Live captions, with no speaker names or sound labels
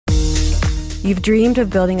You've dreamed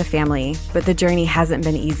of building a family, but the journey hasn't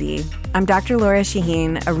been easy. I'm Dr. Laura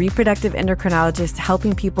Shaheen, a reproductive endocrinologist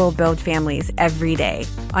helping people build families every day.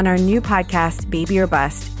 On our new podcast, Baby or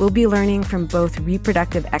Bust, we'll be learning from both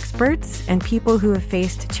reproductive experts and people who have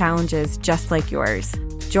faced challenges just like yours.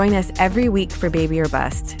 Join us every week for Baby or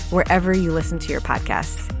Bust, wherever you listen to your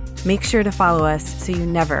podcasts. Make sure to follow us so you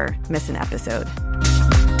never miss an episode.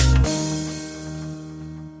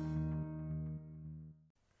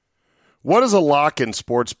 What is a lock in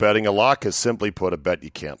sports betting? A lock is simply put a bet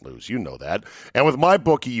you can't lose. You know that. And with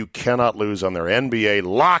MyBookie, you cannot lose on their NBA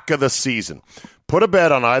lock of the season. Put a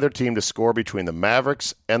bet on either team to score between the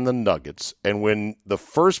Mavericks and the Nuggets. And when the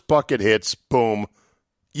first bucket hits, boom,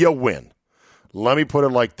 you win. Let me put it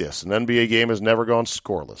like this. An NBA game has never gone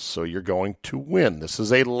scoreless, so you're going to win. This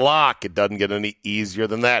is a lock. It doesn't get any easier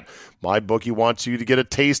than that. MyBookie wants you to get a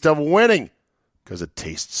taste of winning, because it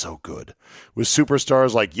tastes so good. With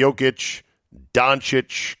superstars like Jokic,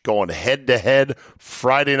 Doncic going head-to-head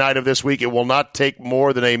Friday night of this week, it will not take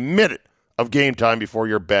more than a minute of game time before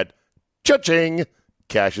your bet, cha-ching,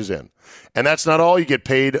 cashes in. And that's not all. You get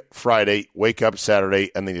paid Friday, wake up Saturday,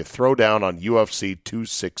 and then you throw down on UFC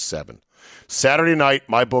 267. Saturday night,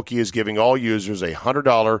 MyBookie is giving all users a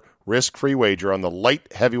 $100 risk-free wager on the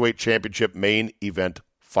light heavyweight championship main event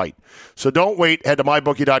fight. So don't wait. Head to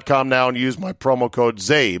mybookie.com now and use my promo code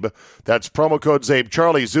ZABE. That's promo code ZABE,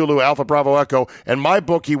 Charlie, Zulu, Alpha, Bravo, Echo, and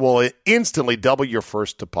MyBookie will instantly double your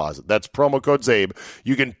first deposit. That's promo code ZABE.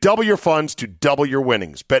 You can double your funds to double your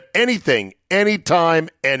winnings. Bet anything, anytime,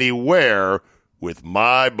 anywhere with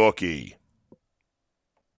MyBookie.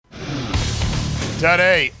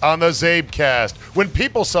 Today on the ZabeCast, when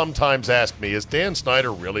people sometimes ask me, is Dan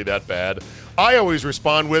Snyder really that bad? I always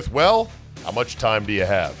respond with, well, how much time do you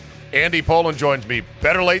have? Andy Poland joins me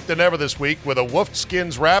better late than ever this week with a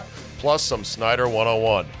Wolfskins wrap plus some Snyder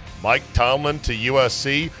 101. Mike Tomlin to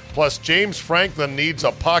USC plus James Franklin needs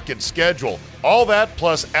a pocket schedule. All that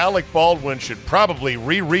plus Alec Baldwin should probably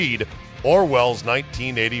reread Orwell's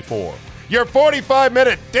 1984. Your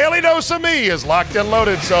 45-minute daily dose of me is locked and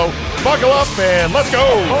loaded, so buckle up and let's go.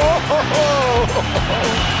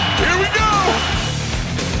 Here we go.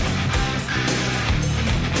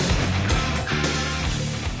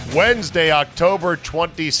 Wednesday, October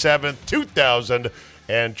 27th,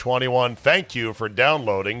 2021. Thank you for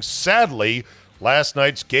downloading. Sadly, last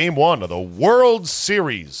night's Game 1 of the World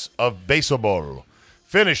Series of Baseball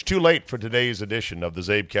finished too late for today's edition of the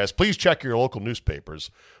ZabeCast. Please check your local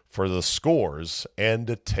newspapers for the scores and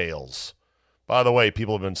details. By the way,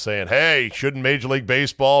 people have been saying, hey, shouldn't Major League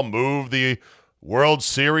Baseball move the World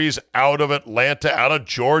Series out of Atlanta, out of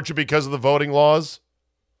Georgia because of the voting laws?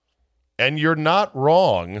 And you're not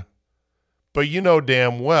wrong, but you know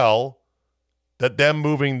damn well that them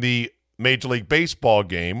moving the Major League Baseball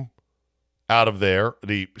game out of there,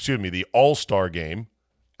 the All-Star game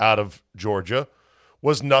out of Georgia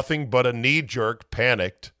was nothing but a knee-jerk,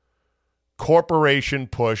 panicked,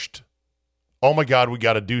 corporation-pushed, oh my God, we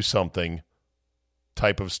got to do something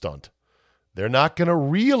type of stunt. They're not going to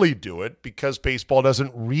really do it because baseball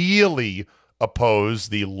doesn't really oppose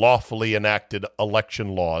the lawfully enacted election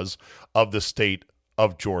laws of the state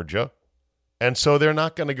of Georgia. And so they're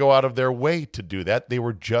not going to go out of their way to do that. They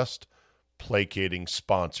were just placating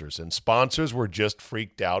sponsors. And sponsors were just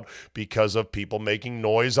freaked out because of people making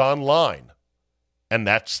noise online. And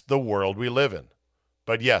that's the world we live in.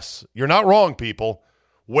 But yes, you're not wrong, people.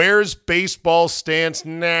 Where's baseball's stance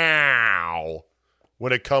now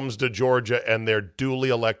when it comes to Georgia and their duly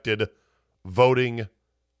elected voting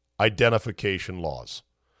identification laws?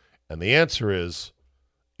 And the answer is,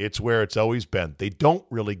 it's where it's always been. They don't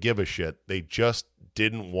really give a shit. They just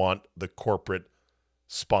didn't want the corporate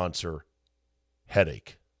sponsor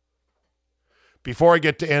headache. Before I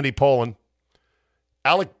get to Andy Poland,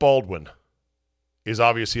 Alec Baldwin is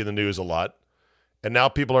obviously in the news a lot. And now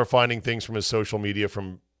people are finding things from his social media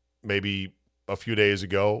from maybe a few days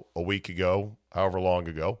ago, a week ago, however long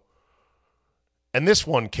ago. And this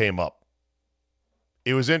one came up.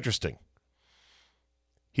 It was interesting.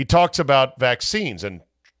 He talks about vaccines, and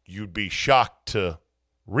you'd be shocked to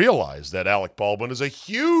realize that Alec Baldwin is a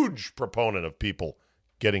huge proponent of people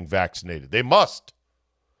getting vaccinated. They must.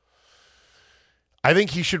 I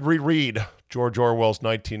think he should reread George Orwell's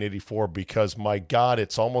 1984 because, my God,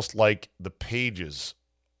 it's almost like the pages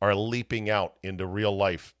are leaping out into real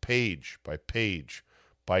life, page by page,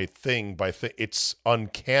 by thing by thing. It's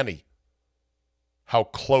uncanny how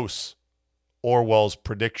close Orwell's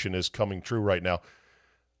prediction is coming true right now.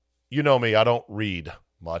 You know me, I don't read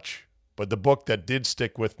much, but the book that did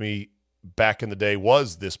stick with me back in the day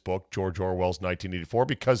was this book, George Orwell's 1984,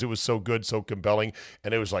 because it was so good, so compelling,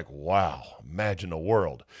 and it was like, wow, imagine a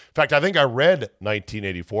world. In fact, I think I read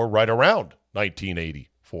 1984 right around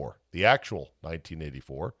 1984, the actual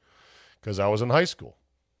 1984, because I was in high school.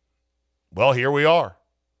 Well, here we are.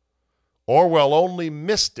 Orwell only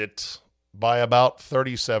missed it by about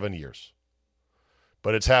 37 years.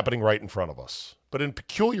 But it's happening right in front of us. But in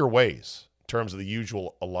peculiar ways, in terms of the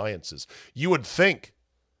usual alliances. You would think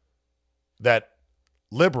that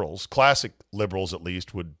liberals, classic liberals at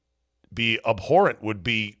least, would be abhorrent, would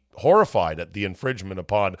be horrified at the infringement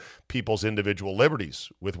upon people's individual liberties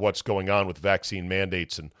with what's going on with vaccine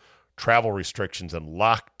mandates and travel restrictions and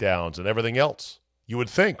lockdowns and everything else. You would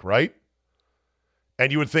think, right?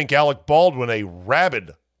 And you would think Alec Baldwin, a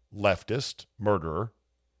rabid leftist murderer,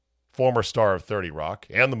 former star of 30 Rock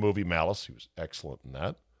and the movie Malice, he was excellent in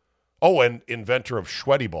that. Oh, and inventor of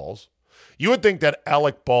sweaty balls. You would think that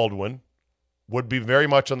Alec Baldwin would be very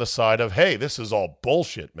much on the side of, hey, this is all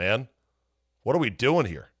bullshit, man. What are we doing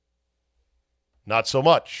here? Not so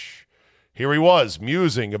much. Here he was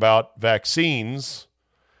musing about vaccines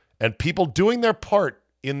and people doing their part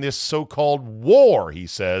in this so-called war, he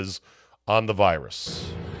says, on the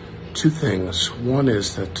virus. Two things. One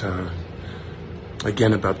is that,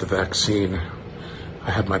 again, about the vaccine,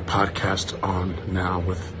 I have my podcast on now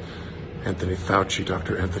with Anthony Fauci,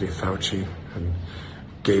 Dr. Anthony Fauci, and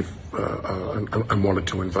I wanted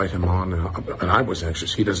to invite him on, and I was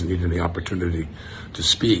anxious. He doesn't need any opportunity to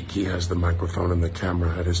speak. He has the microphone and the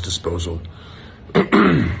camera at his disposal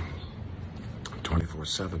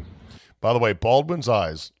 24/7. By the way, Baldwin's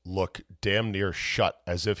eyes look damn near shut,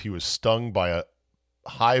 as if he was stung by a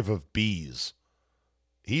hive of bees.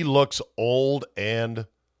 He looks old and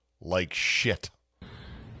like shit.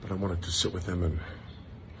 But I wanted to sit with him and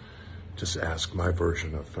just ask my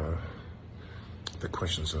version of the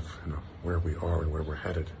questions of where we are and where we're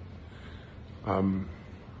headed.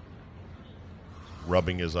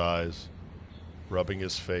 Rubbing his eyes, rubbing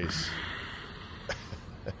his face.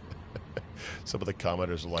 Some of the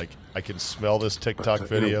commenters are like, I can smell this TikTok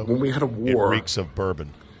video. When we had a war, it reeks of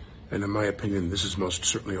bourbon. And in my opinion, this is most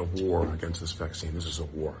certainly a war against this vaccine. This is a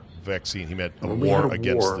war. Vaccine. He meant a war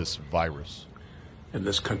against this virus. In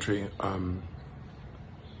this country,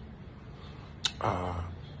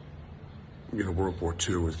 World War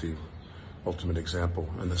II was the ultimate example,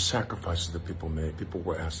 and the sacrifices that people made. People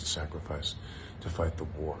were asked to sacrifice to fight the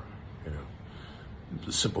war.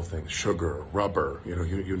 The simple things: sugar, rubber.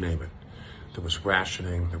 You name it. There was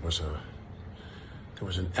rationing. There was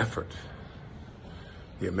an effort.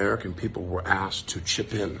 The American people were asked to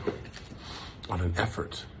chip in on an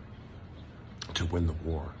effort to win the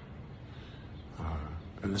war.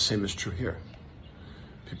 And the same is true here.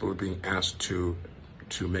 People are being asked to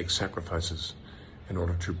make sacrifices in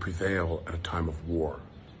order to prevail at a time of war.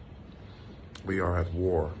 We are at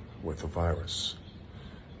war with the virus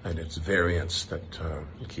and its variants that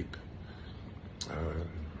keep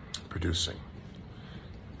producing.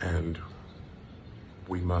 And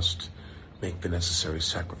we must make the necessary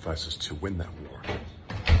sacrifices to win that war.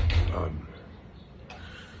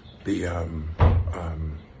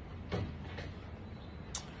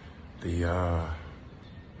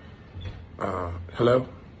 Hello?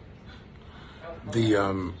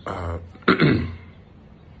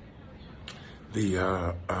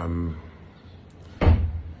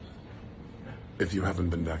 If you haven't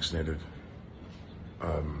been vaccinated,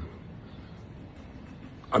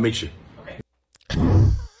 I'll meet you.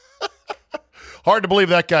 Hard to believe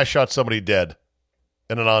that guy shot somebody dead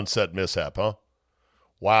in an on-set mishap, huh?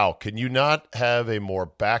 Wow, can you not have a more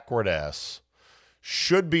backward ass,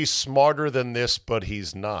 should be smarter than this, but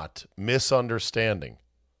he's not, misunderstanding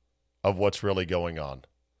of what's really going on?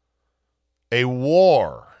 A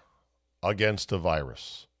war against a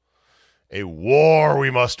virus. A war we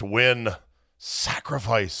must win.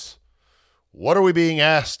 Sacrifice. What are we being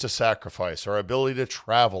asked to sacrifice? Our ability to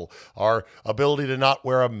travel, our ability to not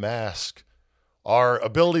wear a mask, our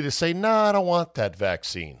ability to say, nah, I don't want that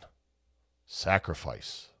vaccine.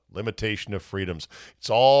 Sacrifice, limitation of freedoms. It's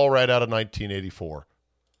all right out of 1984.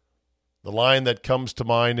 The line that comes to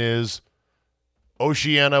mind is,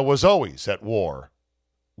 Oceania was always at war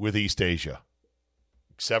with East Asia,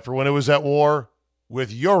 except for when it was at war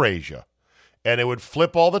with Eurasia. And it would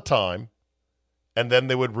flip all the time, and then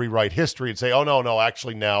they would rewrite history and say, oh, no,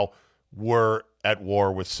 actually now we're at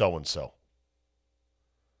war with so-and-so.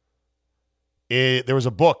 There was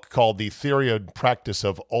a book called The Theory and Practice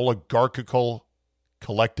of Oligarchical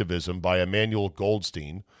Collectivism by Emmanuel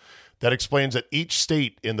Goldstein that explains that each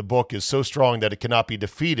state in the book is so strong that it cannot be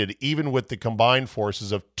defeated even with the combined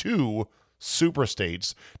forces of two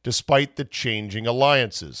superstates despite the changing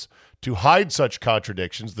alliances. To hide such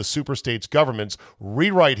contradictions, the superstates' governments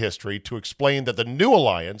rewrite history to explain that the new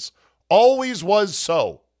alliance always was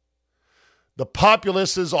so. The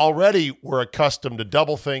populaces already were accustomed to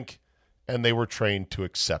doublethink, and they were trained to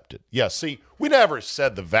accept it. Yes, see, we never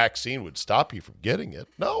said the vaccine would stop you from getting it.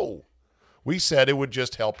 No. We said it would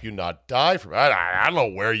just help you not die from it. I don't know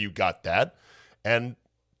where you got that. And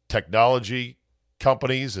technology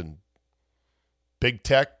companies and big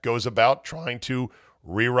tech goes about trying to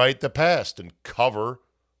rewrite the past and cover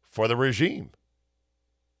for the regime.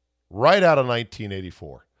 Right out of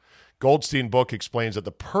 1984. Goldstein book explains that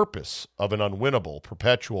the purpose of an unwinnable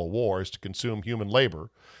perpetual war is to consume human labor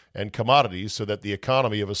and commodities so that the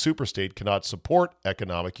economy of a superstate cannot support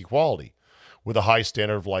economic equality with a high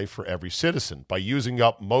standard of life for every citizen. By using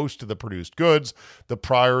up most of the produced goods, the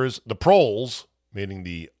proles, meaning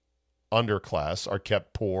the underclass, are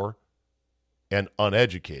kept poor and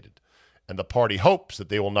uneducated. And the party hopes that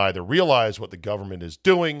they will neither realize what the government is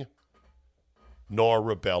doing nor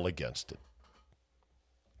rebel against it.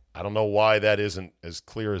 I don't know why that isn't as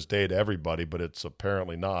clear as day to everybody, but it's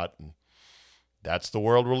apparently not. And that's the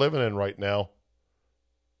world we're living in right now.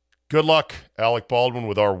 Good luck, Alec Baldwin,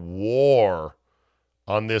 with our war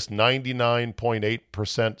on this 99.8%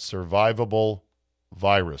 survivable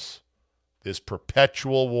virus, this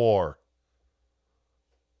perpetual war.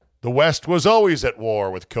 The West was always at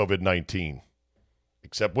war with COVID-19,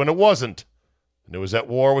 except when it wasn't, and it was at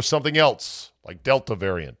war with something else, like Delta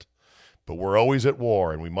variant. But we're always at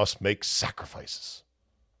war, and we must make sacrifices.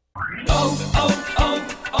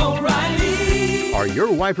 O'Reilly. Are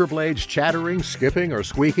your wiper blades chattering, skipping, or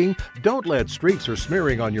squeaking? Don't let streaks or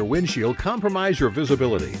smearing on your windshield compromise your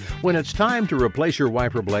visibility. When it's time to replace your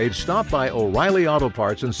wiper blades, stop by O'Reilly Auto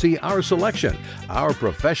Parts and see our selection. Our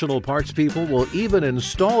professional parts people will even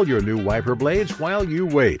install your new wiper blades while you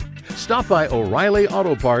wait. Stop by O'Reilly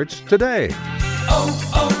Auto Parts today.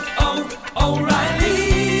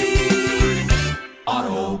 O'Reilly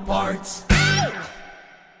Auto Parts.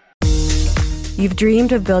 You've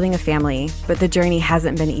dreamed of building a family, but the journey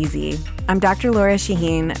hasn't been easy. I'm Dr. Laura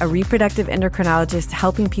Shaheen, a reproductive endocrinologist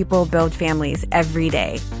helping people build families every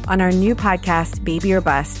day. On our new podcast, Baby or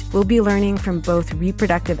Bust, we'll be learning from both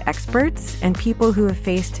reproductive experts and people who have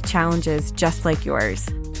faced challenges just like yours.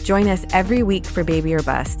 Join us every week for Baby or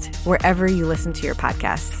Bust, wherever you listen to your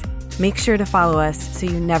podcasts. Make sure to follow us so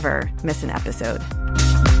you never miss an episode.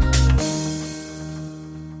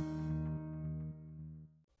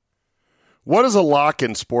 What is a lock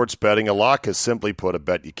in sports betting? A lock is simply put a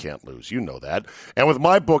bet you can't lose. You know that. And with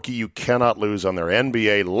MyBookie, you cannot lose on their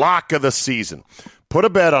NBA lock of the season. Put a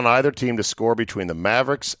bet on either team to score between the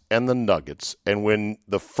Mavericks and the Nuggets. And when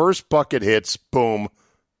the first bucket hits, boom,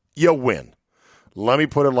 you win. Let me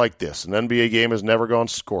put it like this. An NBA game has never gone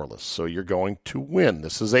scoreless, so you're going to win.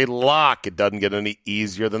 This is a lock. It doesn't get any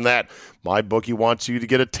easier than that. MyBookie wants you to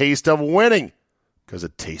get a taste of winning because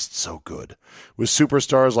it tastes so good. With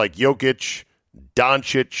superstars like Jokic,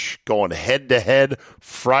 Doncic going head-to-head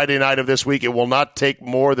Friday night of this week, it will not take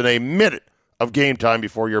more than a minute of game time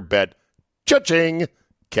before your bet, cha-ching,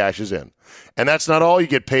 cashes in. And that's not all. You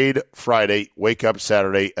get paid Friday, wake up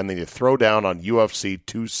Saturday, and then you throw down on UFC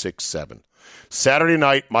 267. Saturday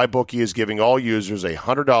night, MyBookie is giving all users a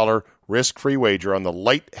 $100 risk-free wager on the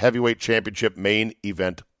light heavyweight championship main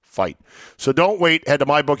event fight. So don't wait. Head to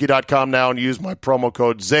MyBookie.com now and use my promo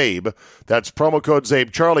code ZABE. That's promo code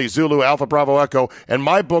ZABE, Charlie, Zulu, Alpha, Bravo, Echo, and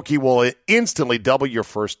MyBookie will instantly double your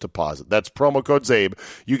first deposit. That's promo code ZABE.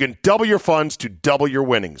 You can double your funds to double your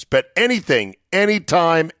winnings. Bet anything,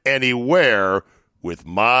 anytime, anywhere with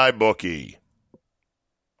MyBookie.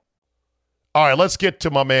 All right, let's get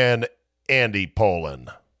to my man, Andy Pollin.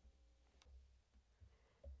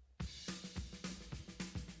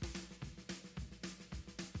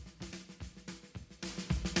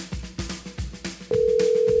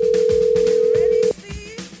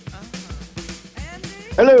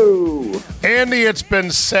 Hello. Andy, it's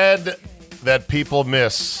been said that people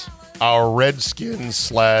miss our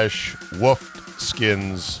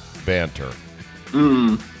Redskins/Wolfskins banter.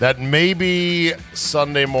 That maybe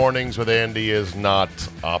Sunday mornings with Andy is not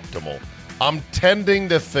optimal. I'm tending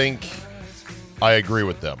to think I agree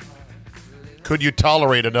with them. Could you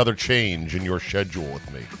tolerate another change in your schedule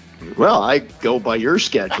with me? Well, I go by your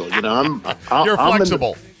schedule. You know, You're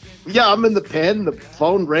flexible. I'm in the pen. The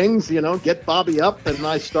phone rings. Get Bobby up, and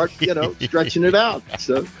I start, stretching it out.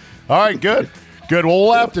 So, all right, good. Well,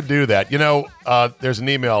 we'll have to do that. There's an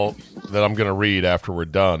email that I'm going to read after we're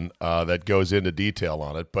done that goes into detail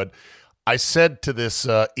on it. But I said to this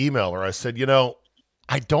emailer, I said,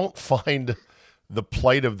 I don't find the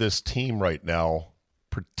plight of this team right now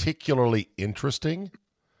particularly interesting.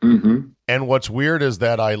 Mm-hmm. And what's weird is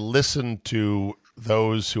that I listen to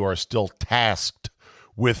those who are still tasked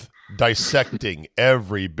with dissecting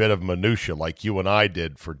every bit of minutia like you and I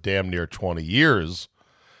did for damn near 20 years.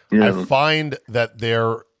 Yeah. I find that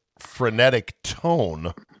their frenetic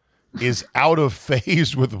tone is out of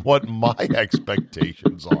phase with what my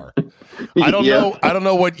expectations are. I don't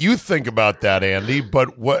know what you think about that, Andy,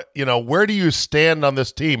 but where do you stand on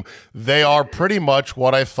this team? They are pretty much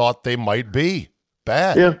what I thought they might be.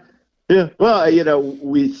 Bad. Yeah. Yeah. Well,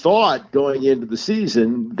 we thought going into the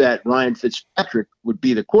season that Ryan Fitzpatrick would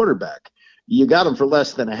be the quarterback. You got him for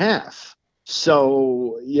less than a half.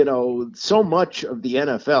 So, so much of the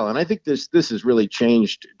NFL, and I think this has really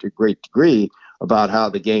changed to a great degree about how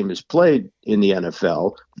the game is played in the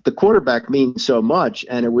NFL. The quarterback means so much,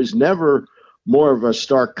 and it was never more of a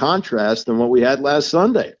stark contrast than what we had last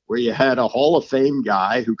Sunday, where you had a Hall of Fame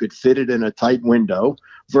guy who could fit it in a tight window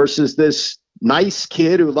versus this nice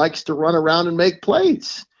kid who likes to run around and make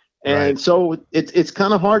plays. And right. So it's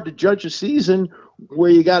kind of hard to judge a season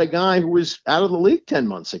where you got a guy who was out of the league 10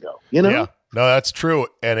 months ago, Yeah, no, that's true.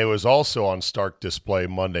 And it was also on stark display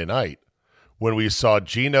Monday night when we saw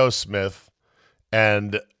Geno Smith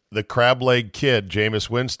and the crab-leg kid,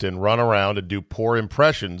 Jameis Winston, run around and do poor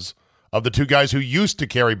impressions of the two guys who used to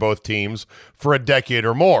carry both teams for a decade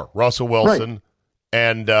or more, Russell Wilson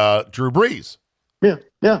and Drew Brees. Yeah.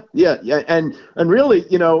 And really,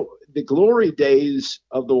 the glory days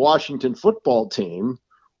of the Washington football team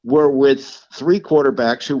were with three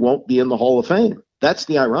quarterbacks who won't be in the Hall of Fame. That's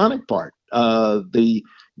the ironic part. They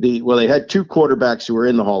had two quarterbacks who were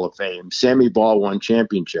in the Hall of Fame. Sammy Baugh won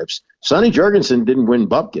championships. Sonny Jurgensen didn't win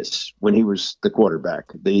bupkis when he was the quarterback.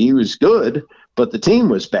 He was good, but the team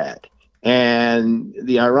was bad. And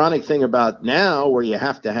the ironic thing about now, where you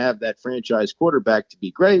have to have that franchise quarterback to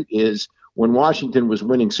be great, is when Washington was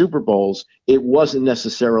winning Super Bowls, it wasn't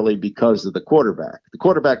necessarily because of the quarterback. The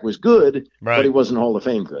quarterback was good, right, but he wasn't Hall of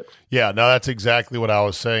Fame good. Yeah, no, that's exactly what I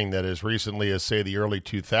was saying, that as recently as, say, the early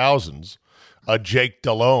 2000s, a Jake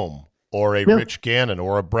Delhomme or a Rich Gannon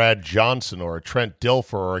or a Brad Johnson or a Trent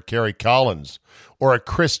Dilfer or a Kerry Collins or a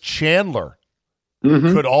Chris Chandler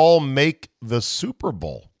could all make the Super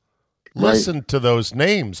Bowl. Right. Listen to those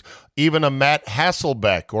names. Even a Matt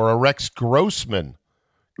Hasselbeck or a Rex Grossman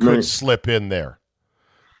could slip in there.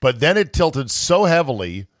 But then it tilted so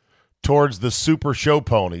heavily towards the super show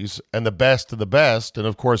ponies and the best of the best. And,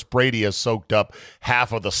 of course, Brady has soaked up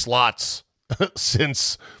half of the slots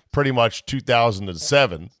since pretty much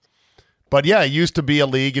 2007. But, yeah, it used to be a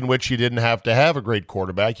league in which you didn't have to have a great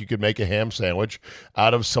quarterback. You could make a ham sandwich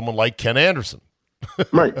out of someone like Ken Anderson.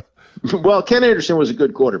 Right. Well, Ken Anderson was a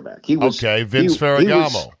good quarterback. He was Vince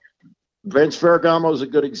Ferragamo. Vince Ferragamo is a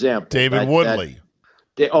good example. David Woodley.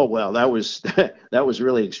 That was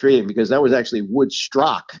really extreme, because that was actually Wood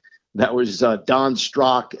Strock. That was Don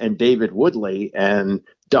Strock and David Woodley, and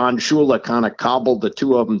Don Shula kind of cobbled the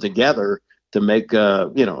two of them together to make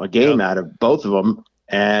a game out of both of them.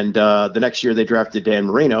 And the next year they drafted Dan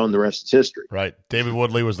Marino, and the rest is history. Right. David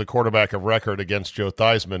Woodley was the quarterback of record against Joe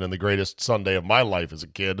Theismann in the greatest Sunday of my life as a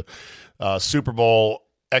kid, Super Bowl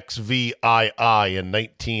XVII in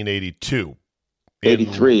 1982.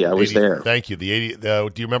 83, I was there. Thank you. The 80.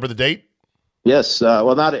 Do you remember the date? Yes.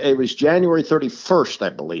 It was January 31st, I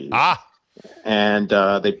believe. And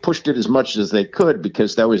they pushed it as much as they could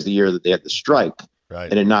because that was the year that they had the strike.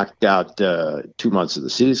 Right. And it knocked out 2 months of the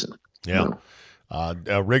season. Yeah.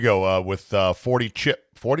 Rigo with 40 chip.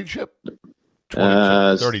 40 chip?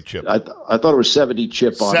 30 chip. I thought it was 70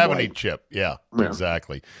 chip on 70 white. chip, yeah,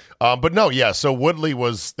 exactly. But no, so Woodley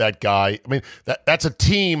was that guy. I mean, that's a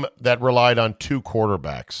team that relied on two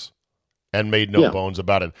quarterbacks and made no bones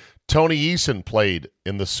about it. Tony Eason played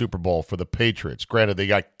in the Super Bowl for the Patriots. Granted, they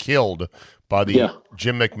got killed by the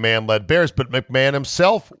Jim McMahon-led Bears, but McMahon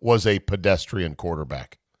himself was a pedestrian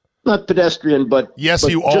quarterback. Not pedestrian, but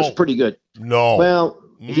just pretty good. No. Well,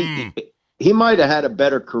 he might have had a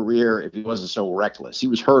better career if he wasn't so reckless. He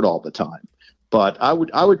was hurt all the time, but I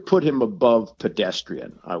would put him above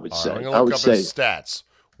pedestrian. I would say. I'm gonna look up his stats.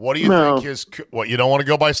 What do you think his? What, you don't want to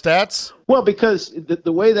go by stats? Well, because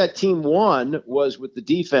the way that team won was with the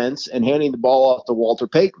defense and handing the ball off to Walter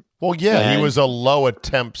Payton. Well, yeah, he was a low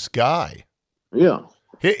attempts guy. Yeah.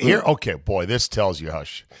 Here, okay, boy, this tells you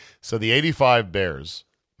hush. So the '85 Bears,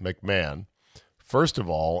 McMahon. First of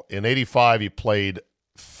all, in '85 he played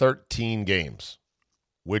 13 games,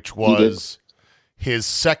 which was his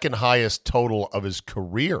second highest total of his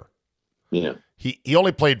career. Yeah. He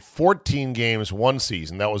only played 14 games one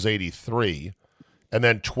season. That was '83. And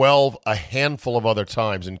then 12 a handful of other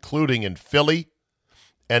times, including in Philly,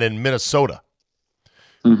 and in Minnesota.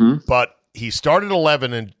 But he started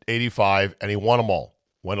 11 in 85, and he won them all.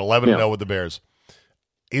 Went 11-0 with the Bears.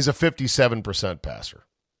 He's a 57% passer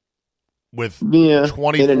with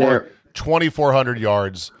 2,400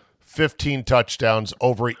 yards, 15 touchdowns,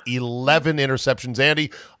 over 11 interceptions.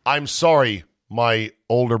 Andy, I'm sorry, my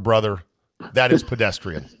older brother. That is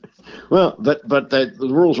pedestrian. Well, but the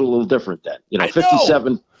rules are a little different then.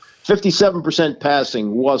 57%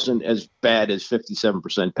 passing wasn't as bad as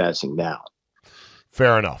 57% passing now.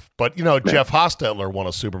 Fair enough. But, Jeff Hostetler won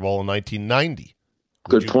a Super Bowl in 1990.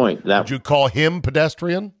 Good point. Would you call him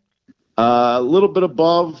pedestrian? A little bit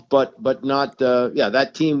above, but not.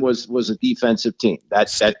 That team was a defensive team.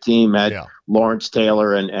 That team had Lawrence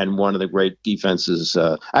Taylor and one of the great defenses.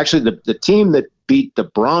 Actually, the team that beat the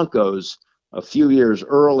Broncos a few years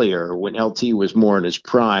earlier, when LT was more in his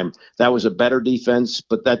prime, that was a better defense,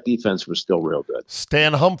 but that defense was still real good.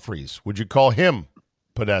 Stan Humphries, would you call him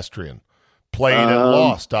pedestrian? Played and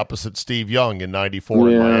lost opposite Steve Young in '94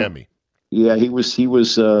 in Miami. Yeah, he was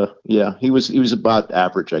about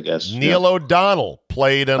average, I guess. Neil O'Donnell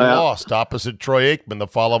played and lost opposite Troy Aikman the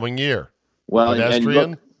following year. Well,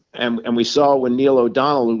 pedestrian. And we saw when Neil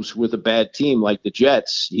O'Donnell was with a bad team like the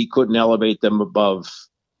Jets, he couldn't elevate them above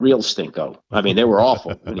real stinko. I mean, they were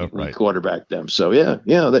awful when he quarterbacked them. So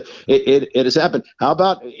it has happened. How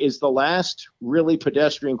about is the last really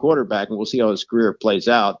pedestrian quarterback, and we'll see how his career plays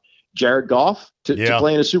out, Jared Goff to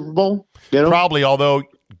play in a Super Bowl? Probably, although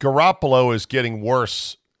Garoppolo is getting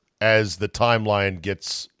worse as the timeline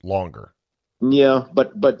gets longer. Yeah,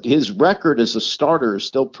 but his record as a starter is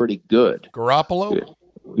still pretty good. Garoppolo?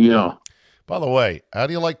 Yeah. By the way, how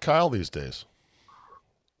do you like Kyle these days?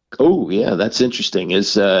 Oh, yeah, that's interesting.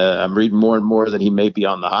 I'm reading more and more that he may be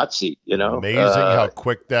on the hot seat, Amazing how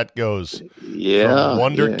quick that goes. Yeah. From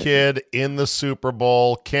Wonder Kid in the Super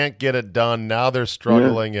Bowl, can't get it done. Now they're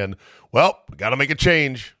struggling, and, we got to make a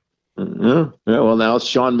change. Mm-hmm. Yeah, well, now it's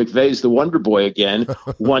Sean McVay's the Wonder Boy again.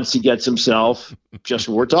 Once he gets himself, just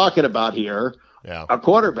what we're talking about here, a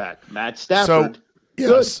quarterback, Matt Stafford.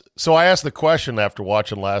 So I asked the question after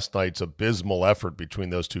watching last night's abysmal effort between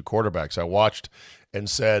those two quarterbacks. I watched and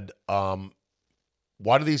said,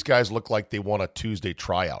 why do these guys look like they want a Tuesday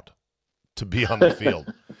tryout to be on the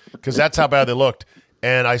field? Because that's how bad they looked.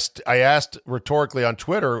 And I asked rhetorically on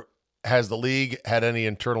Twitter, has the league had any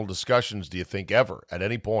internal discussions, do you think, ever, at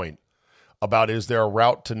any point, about is there a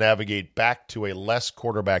route to navigate back to a less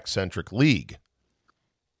quarterback-centric league?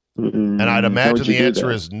 And I'd imagine the answer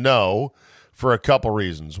is no, for a couple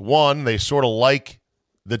reasons. One, they sort of like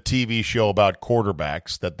the TV show about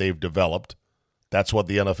quarterbacks that they've developed. That's what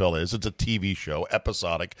the NFL is. It's a TV show,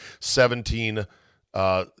 episodic, 17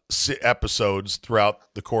 episodes throughout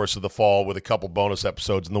the course of the fall with a couple bonus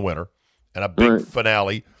episodes in the winter and a big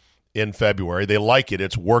finale in February. They like it.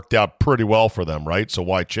 It's worked out pretty well for them, right? So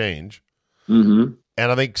why change? Mm-hmm.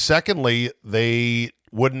 And I think, secondly, they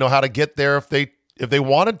wouldn't know how to get there if they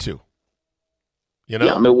wanted to.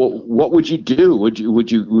 Yeah, I mean, what would you do?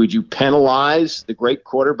 Would you penalize the great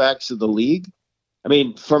quarterbacks of the league? I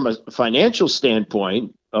mean, from a financial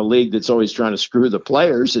standpoint, a league that's always trying to screw the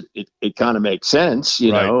players, it kind of makes sense.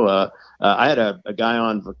 I had a guy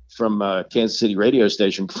on from Kansas City radio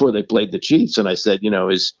station before they played the Chiefs, and I said,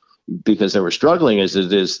 is because they were struggling, is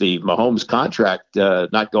the Mahomes contract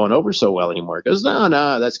not going over so well anymore? He goes,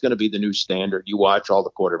 no, that's going to be the new standard. You watch, all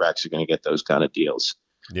the quarterbacks are going to get those kind of deals.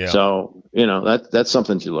 Yeah. So, that's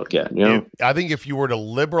something to look at. I think if you were to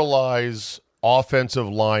liberalize offensive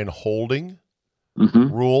line holding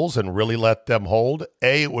rules and really let them hold,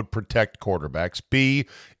 A, it would protect quarterbacks. B,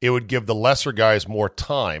 it would give the lesser guys more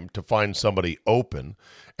time to find somebody open.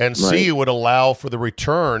 And C, it would allow for the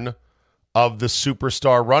return of the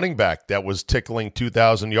superstar running back that was tickling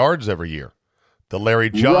 2,000 yards every year. The Larry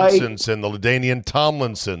Johnsons and the LaDainian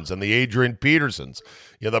Tomlinsons and the Adrian Petersons,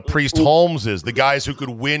 the Priest Holmeses, the guys who could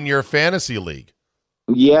win your fantasy league.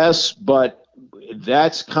 Yes, but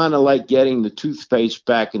that's kind of like getting the toothpaste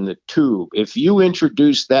back in the tube. If you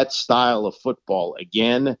introduce that style of football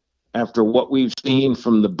again, after what we've seen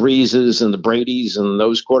from the Breezes and the Bradys and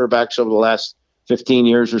those quarterbacks over the last 15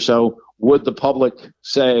 years or so, would the public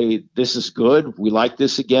say, this is good, we like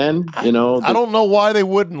this again? I don't know why they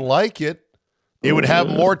wouldn't like it. It would have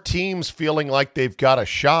more teams feeling like they've got a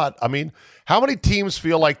shot. I mean, how many teams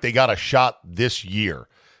feel like they got a shot this year,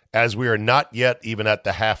 as we are not yet even at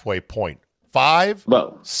the halfway point? 5?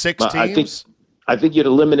 6 teams? I think you'd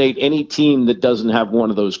eliminate any team that doesn't have one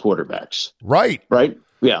of those quarterbacks. Right.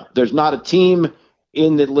 Yeah. There's not a team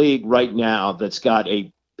in the league right now that's got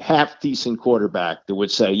a half-decent quarterback that would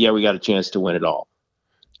say, yeah, we got a chance to win it all.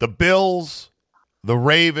 The Bills, the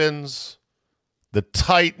Ravens, The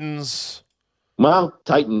Titans. Well,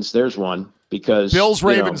 Titans, there's one. Because Bills,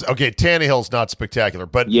 Ravens. Okay, Tannehill's not spectacular,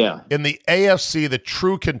 but yeah. In the AFC, the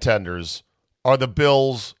true contenders are the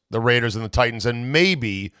Bills, the Raiders, and the Titans, and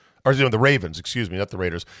maybe, or the Ravens. Excuse me, not the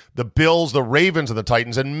Raiders. The Bills, the Ravens, and the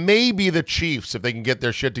Titans, and maybe the Chiefs if they can get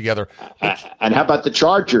their shit together. And how about the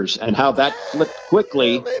Chargers and how that flipped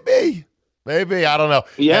quickly? Maybe I don't know.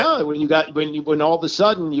 Yeah, when all of a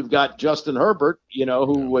sudden you've got Justin Herbert,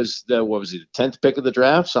 who was the 10th pick of the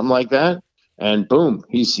draft, something like that. And boom,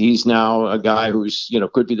 he's now a guy who's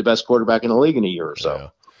could be the best quarterback in the league in a year or so. Yeah.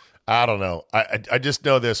 I don't know. I just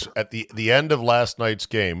know this at the end of last night's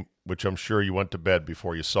game, which I'm sure you went to bed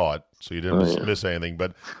before you saw it, so you didn't miss anything.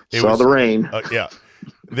 But saw the rain. Yeah.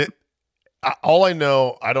 All I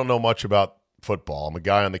know, I don't know much about football. I'm a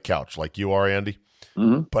guy on the couch like you are, Andy.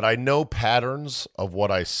 Mm-hmm. But I know patterns of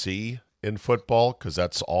what I see in football because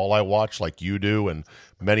that's all I watch, like you do, and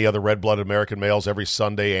many other red-blooded American males every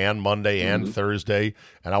Sunday and Monday and Thursday,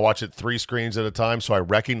 and I watch it 3 screens at a time, so I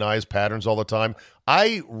recognize patterns all the time.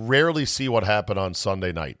 I rarely see what happened on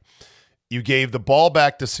Sunday night. You gave the ball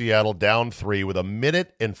back to Seattle down 3 with 1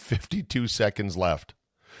 minute and 52 seconds left.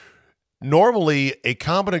 Normally, a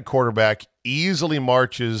competent quarterback easily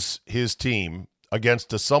marches his team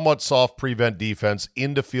against a somewhat soft prevent defense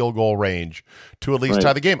into field goal range to at least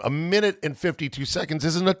tie the game. 1 minute and 52 seconds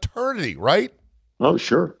is an eternity, right? Oh,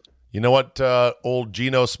 sure. You know what old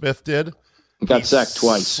Geno Smith did? He got sacked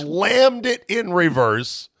twice. Slammed it in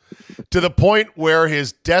reverse to the point where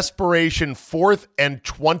his desperation 4th and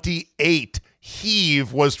 28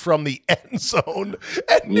 heave was from the end zone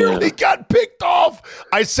and nearly got picked off.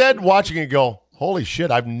 I said, watching it go, holy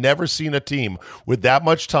shit, I've never seen a team with that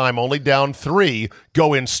much time, only down 3,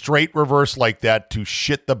 go in straight reverse like that to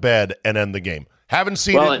shit the bed and end the game. Haven't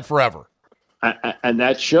seen it in forever. And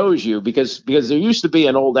that shows you, because there used to be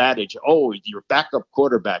an old adage, your backup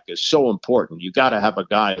quarterback is so important. You got to have a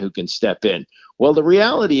guy who can step in. Well, the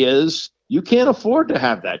reality is you can't afford to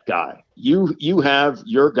have that guy. You have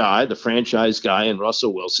your guy, the franchise guy, in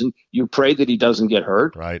Russell Wilson. You pray that he doesn't get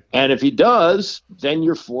hurt. Right. And if he does, then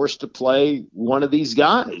you're forced to play one of these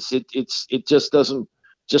guys. It just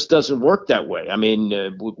doesn't work that way. I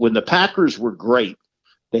mean, when the Packers were great,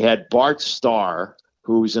 they had Bart Starr,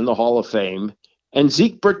 who's in the Hall of Fame, and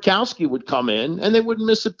Zeke Burkowski would come in, and they wouldn't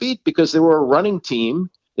miss a beat because they were a running team.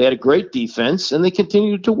 They had a great defense, and they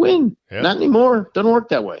continued to win. Yep. Not anymore. Doesn't work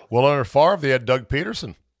that way. Well, under Favre, they had Doug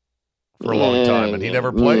Peterson for a long time, and he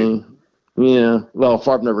never played. Well,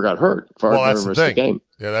 Favre never got hurt. Favre that's never missed the the game.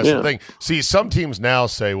 Yeah, that's the thing. See, some teams now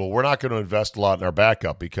say, well, we're not going to invest a lot in our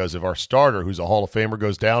backup because if our starter, who's a Hall of Famer,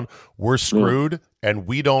 goes down, we're screwed, and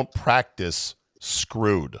we don't practice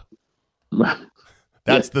screwed.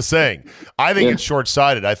 That's the saying. I think it's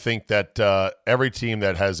short-sighted. I think that every team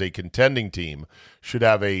that has a contending team should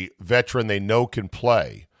have a veteran they know can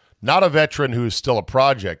play, not a veteran who's still a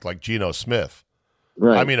project like Geno Smith.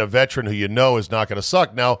 Right. I mean, a veteran who you know is not going to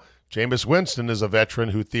suck. Now, Jameis Winston is a veteran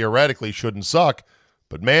who theoretically shouldn't suck,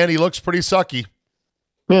 but man, he looks pretty sucky.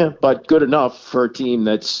 Yeah, but good enough for a team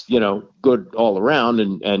that's, good all around,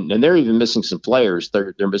 and they're even missing some players.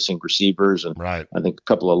 They're missing receivers and I think a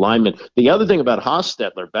couple of linemen. The other thing about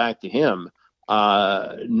Hostetler, back to him,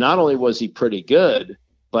 not only was he pretty good,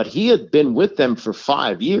 but he had been with them for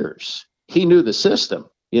 5 years. He knew the system,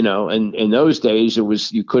 and in those days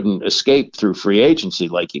you couldn't escape through free agency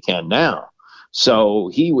like you can now. So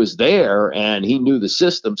he was there and he knew the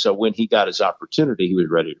system. So when he got his opportunity, he was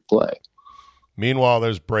ready to play. Meanwhile,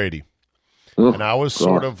 there's Brady. And I was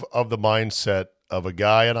sort of the mindset of a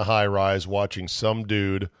guy in a high-rise watching some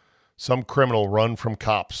criminal run from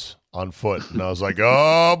cops on foot. And I was like,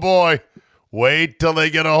 oh, boy, wait till they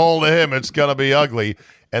get a hold of him. It's going to be ugly.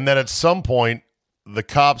 And then at some point, the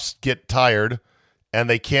cops get tired and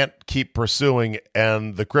they can't keep pursuing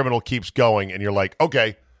and the criminal keeps going. And you're like,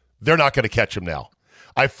 okay, they're not going to catch him now.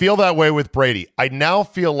 I feel that way with Brady. I now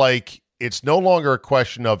feel like it's no longer a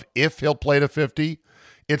question of if he'll play to 50.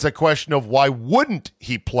 It's a question of why wouldn't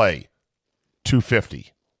he play to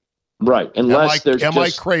 50? Right. Am I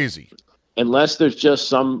crazy? Unless there's just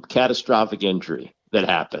some catastrophic injury that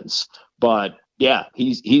happens. But yeah,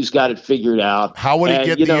 he's got it figured out. How would he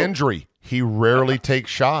get the injury? He rarely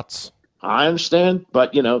takes shots. I understand,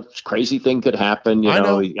 but crazy thing could happen. I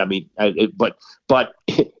know. I mean, but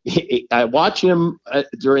I watch him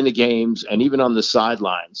during the games and even on the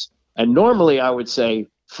sidelines. And normally I would say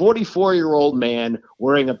 44-year-old man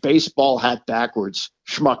wearing a baseball hat backwards,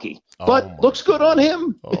 schmucky. But looks good on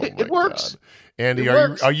him. It works. God. Andy,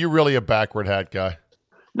 are you really a backward hat guy?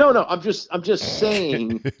 No. I'm just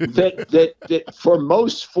saying that for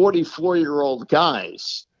most 44-year-old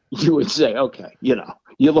guys, you would say, okay,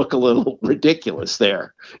 you look a little ridiculous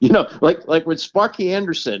there. Like when Sparky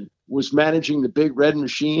Anderson was managing the Big Red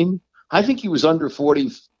Machine, I think he was under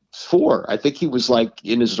 44. I think he was like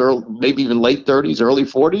in his early, maybe even late 30s, early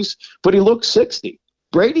 40s, but he looked 60.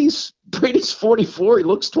 Brady's 44. He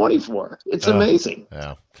looks 24. It's amazing.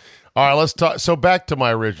 Yeah. All right, let's talk. So back to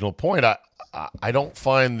my original point. I don't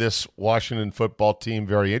find this Washington football team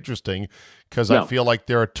very interesting because I feel like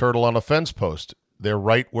they're a turtle on a fence post. They're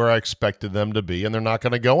right where I expected them to be, and they're not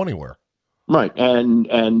going to go anywhere. Right,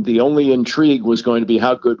 and the only intrigue was going to be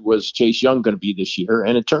how good was Chase Young going to be this year,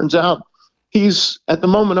 and it turns out he's at the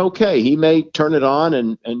moment okay. He may turn it on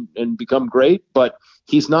and become great, but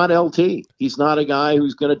he's not LT. He's not a guy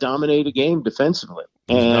who's going to dominate a game defensively.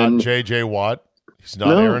 He's not J.J. Watt. He's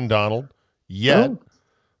not Aaron Donald yet. No.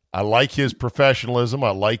 I like his professionalism.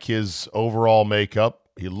 I like his overall makeup.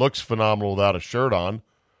 He looks phenomenal without a shirt on,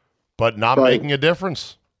 but not making a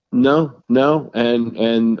difference. No.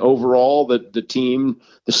 And overall, the team,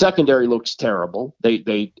 the secondary looks terrible.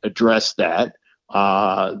 They addressed that.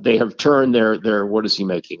 They have turned their what is he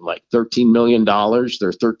making, like $13 million,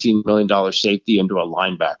 their $13 million safety into a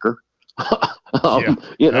linebacker.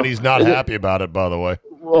 And he's not happy about it, by the way.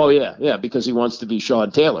 Well, yeah, because he wants to be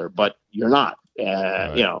Sean Taylor, but you're not.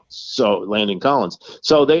 Right. So Landon Collins.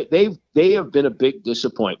 So they have been a big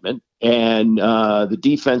disappointment, and the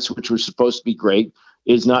defense, which was supposed to be great,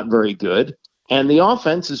 is not very good. And the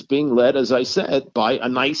offense is being led, as I said, by a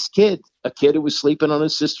nice kid, a kid who was sleeping on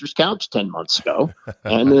his sister's couch 10 months ago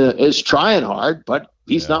and is trying hard, but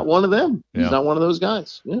he's not one of them. He's not one of those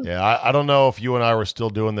guys. I don't know if you and I were still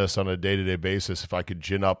doing this on a day-to-day basis, if I could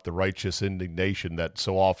gin up the righteous indignation that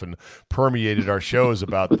so often permeated our shows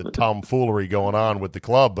about the tomfoolery going on with the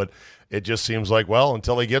club, but it just seems like, well,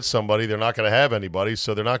 until they get somebody, they're not going to have anybody,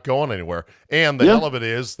 so they're not going anywhere. And the hell of it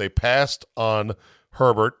is they passed on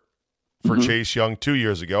Herbert for Chase Young 2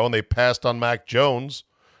 years ago, and they passed on Mac Jones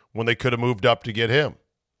when they could have moved up to get him.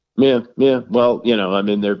 Yeah. Well, I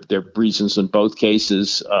mean, there are reasons in both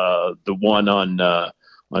cases. The one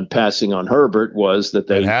on passing on Herbert was that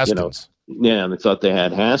they, they thought they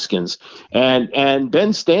had Haskins and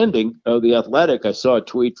Ben Standing of The Athletic. I saw a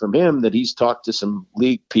tweet from him that he's talked to some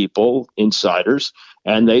league people, insiders,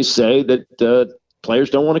 and they say that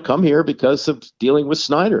players don't want to come here because of dealing with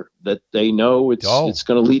Snyder, that they know it's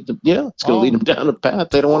going to lead them. Yeah, it's going to lead them down a path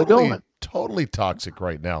they don't want to go on. Totally toxic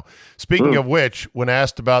right now. Speaking of which, when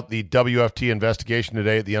asked about the WFT investigation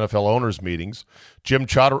today at the NFL owners meetings, Jim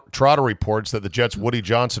Trotter reports that the Jets' Woody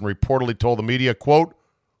Johnson reportedly told the media, quote,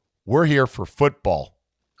 "We're here for football."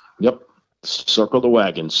 Yep. Circle the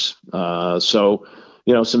wagons. So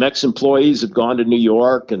some ex-employees have gone to New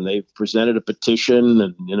York and they've presented a petition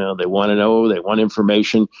and, they want to know, they want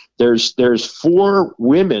information. There's 4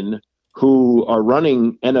 women who are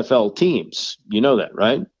running NFL teams. You know that,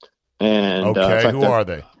 right? And who are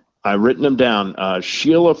they? I've written them down.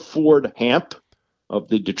 Sheila Ford Hamp of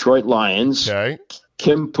the Detroit Lions. Okay.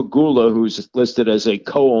 Kim Pagula, who's listed as a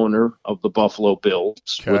co-owner of the Buffalo Bills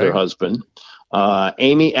with her husband.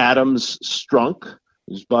 Amy Adams Strunk,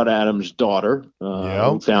 who's Bud Adams' daughter,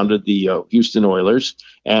 who founded the Houston Oilers,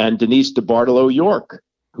 and Denise DeBartolo York,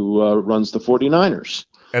 who runs the 49ers.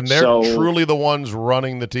 And they're truly the ones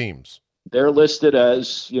running the teams. They're listed as,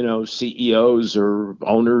 CEOs or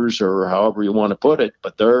owners or however you want to put it,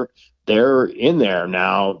 but they're in there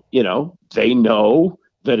now. They know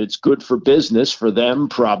that it's good for business for them,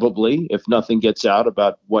 probably, if nothing gets out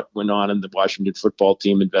about what went on in the Washington football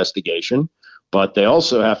team investigation. But they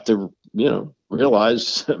also have to,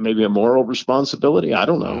 realize maybe a moral responsibility. I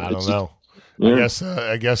don't know. I don't know.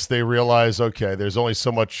 I guess they realize, okay, there's only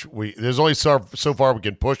so far we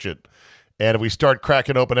can push it. And if we start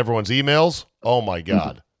cracking open everyone's emails, oh my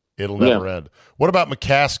God, it'll never end. What about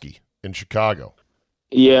McCaskey in Chicago?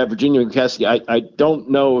 Yeah, Virginia McCaskey. I don't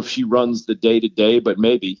know if she runs the day-to-day, but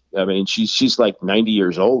maybe. I mean, she's like 90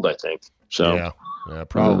 years old, I think. So yeah,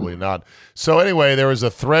 probably not. So anyway, there was a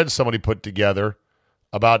thread somebody put together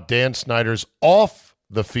about Dan Snyder's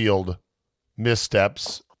off-the-field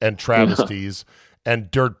missteps and travesties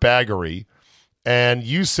and dirtbaggery. And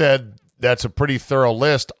you said that's a pretty thorough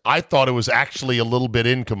list. I thought it was actually a little bit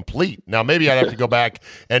incomplete. Now, maybe I'd have to go back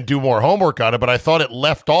and do more homework on it, but I thought it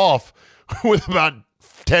left off with about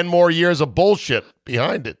 10 more years of bullshit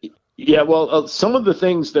behind it. Yeah, well, some of the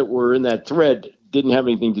things that were in that thread didn't have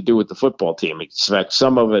anything to do with the football team. In fact,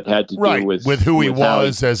 some of it had to do with who he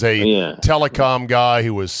was as a telecom guy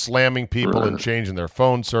who was slamming people and changing their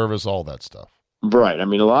phone service, all that stuff. Right. I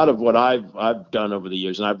mean, a lot of what I've done over the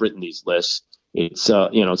years, and I've written these lists, it's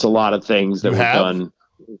it's a lot of things that were done.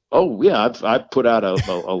 Oh yeah, I've put out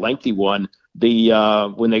a lengthy one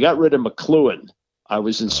when they got rid of McLuhan, I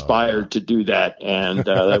was inspired to do that, and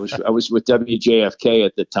I was with WJFK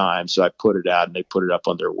at the time, so I put it out, and they put it up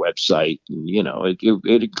on their website. And,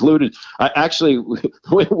 it included.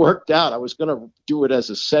 It worked out. I was going to do it as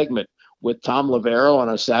a segment with Tom Lavero on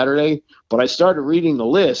a Saturday, but I started reading the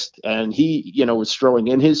list, and he, was throwing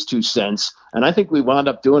in his 2 cents, and I think we wound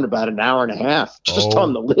up doing about an hour and a half just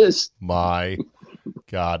on the list. My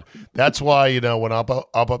God, that's why when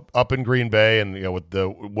up in Green Bay, and with the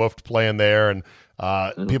Wolf playing there, and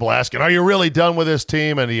people asking, "Are you really done with this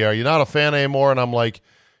team? And are you not a fan anymore?" And I'm like,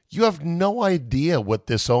 you have no idea what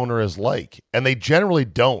this owner is like, and they generally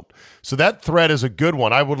don't. So that thread is a good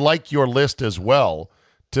one. I would like your list as well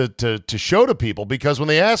to show to people, because when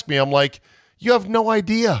they ask me, I'm like, you have no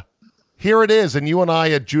idea. Here it is, and you and I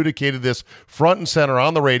adjudicated this front and center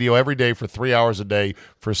on the radio every day for 3 hours a day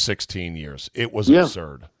for 16 years. It was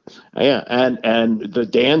absurd. Yeah, and the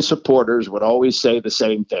Dan supporters would always say the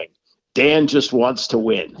same thing. Dan just wants to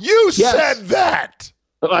win. You said that.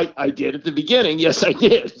 I did at the beginning. Yes, I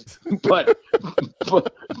did. But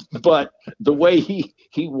the way he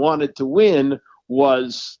wanted to win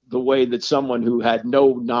was the way that someone who had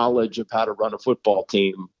no knowledge of how to run a football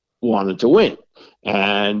team wanted to win.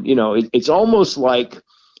 And, it's almost like,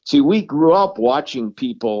 we grew up watching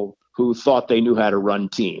people who thought they knew how to run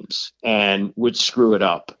teams and would screw it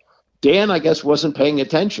up. Dan, I guess, wasn't paying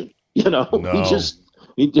attention. No.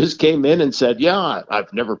 He just came in and said, yeah,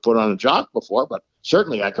 I've never put on a jock before, but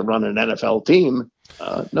certainly I can run an NFL team.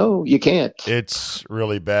 No, you can't. It's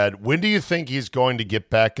really bad. When do you think he's going to get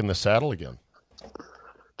back in the saddle again?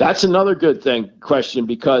 That's another good question,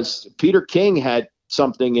 because Peter King had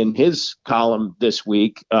something in his column this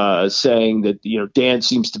week saying that, Dan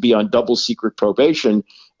seems to be on double secret probation,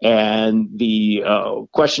 and the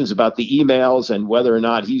questions about the emails and whether or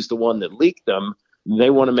not he's the one that leaked them, they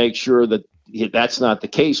want to make sure that that's not the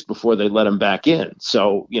case before they let him back in.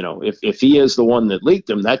 So, if he is the one that leaked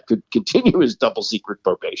them, that could continue his double secret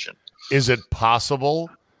probation. Is it possible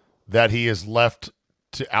that he is left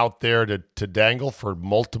out there to dangle for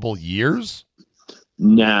multiple years?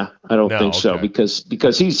 Nah, I don't think so, because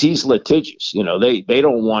he's litigious. They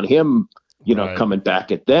don't want him, right, coming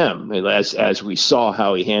back at them, as we saw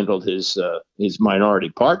how he handled his minority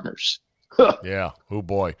partners. Yeah. Oh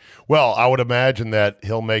boy. Well, I would imagine that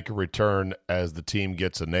he'll make a return as the team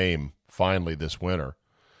gets a name finally this winter.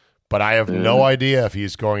 But I have no idea if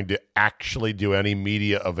he's going to actually do any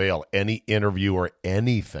media avail, any interview or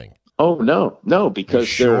anything. Oh, no,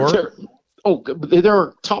 because there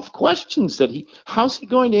are tough questions how's he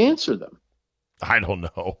going to answer them? I don't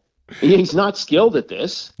know. He's not skilled at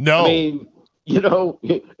this. No. I mean,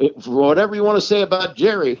 whatever you want to say about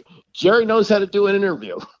Jerry knows how to do an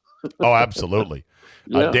interview. Oh, absolutely.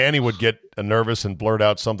 Yeah. Danny would get nervous and blurt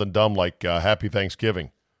out something dumb like Happy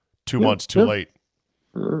Thanksgiving. 2 months too late.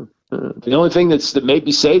 The only thing that may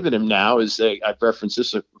be saving him now is, I've referenced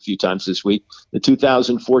this a few times this week, the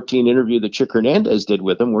 2014 interview that Chick Hernandez did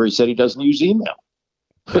with him, where he said he doesn't use email.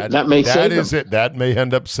 That may save him. That may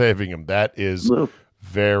end up saving him. That is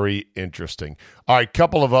very interesting. All right,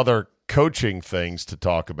 couple of other coaching things to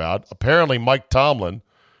talk about. Apparently, Mike Tomlin,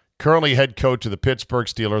 currently head coach of the Pittsburgh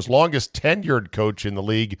Steelers, longest tenured coach in the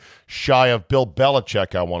league, shy of Bill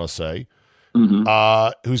Belichick, I want to say,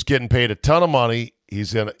 who's getting paid a ton of money.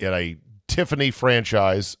 He's in a Tiffany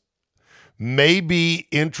franchise, may be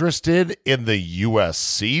interested in the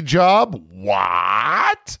USC job.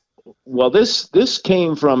 What? Well, this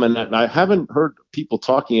came from, and I haven't heard people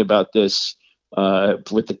talking about this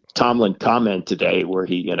with the Tomlin comment today, where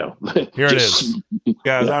he, here it is.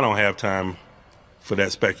 Guys, I don't have time for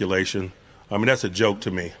that speculation. I mean, that's a joke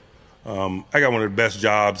to me. I got one of the best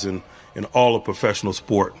jobs in all of professional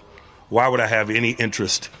sport. Why would I have any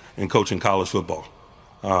interest in coaching college football?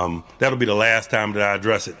 That'll be the last time that I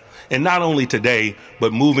address it. And not only today,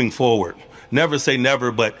 but moving forward. Never say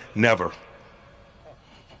never, but never.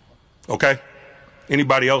 Okay?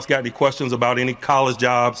 Anybody else got any questions about any college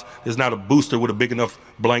jobs? There's not a booster with a big enough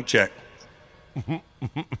blank check.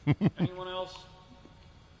 Anyone else?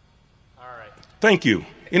 All right. Thank you.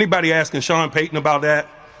 Anybody asking Sean Payton about that?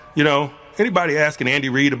 Anybody asking Andy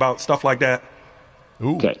Reid about stuff like that?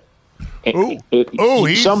 Ooh. Okay.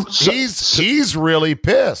 He's really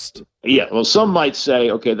pissed. Yeah, well, some might say,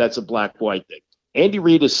 okay, that's a black-white thing. Andy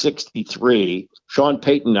Reid is 63. Sean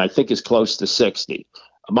Payton, I think, is close to 60.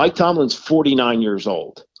 Mike Tomlin's 49 years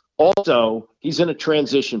old. Also, he's in a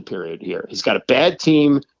transition period here. He's got a bad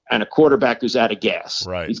team and a quarterback who's out of gas.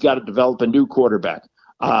 Right. He's got to develop a new quarterback.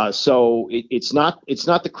 So it's not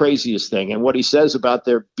the craziest thing. And what he says about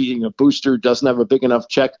there being a booster doesn't have a big enough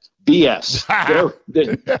check, BS.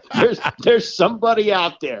 There's somebody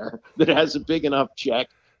out there that has a big enough check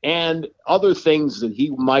and other things that he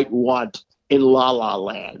might want in La La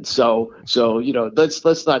Land. So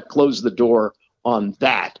let's not close the door on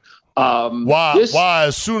that. Why?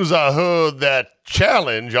 As soon as I heard that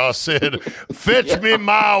challenge, I said, "Fetch me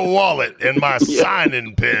my wallet and my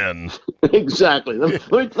signing pen." Exactly.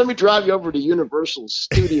 Let me drive you over to Universal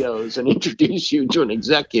Studios and introduce you to an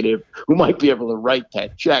executive who might be able to write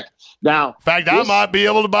that check. Now, in fact, I might be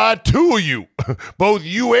able to buy two of you, both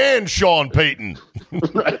you and Sean Payton.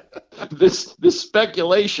 Right. This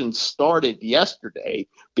speculation started yesterday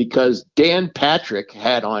because Dan Patrick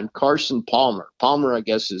had on Carson Palmer. Palmer, I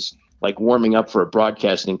guess, is like warming up for a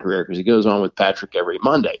broadcasting career because he goes on with Patrick every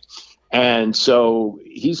Monday. And so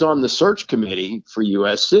he's on the search committee for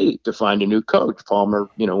USC to find a new coach. Palmer,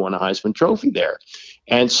 won a Heisman Trophy there.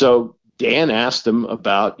 And so Dan asked him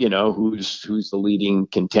about, who's the leading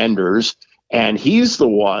contenders. And he's the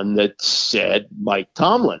one that said Mike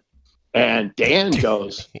Tomlin. And Dan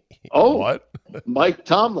goes, "Oh, what? Mike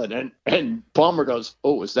Tomlin." And Palmer goes,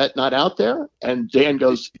 "Oh, is that not out there?" And Dan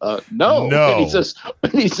goes, No.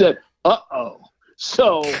 And he said, "Uh-oh."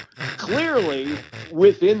 So clearly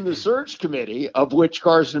within the search committee, of which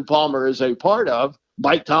Carson Palmer is a part of,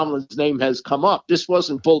 Mike Tomlin's name has come up. This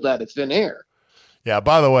wasn't pulled out of thin air. Yeah,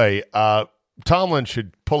 by the way, Tomlin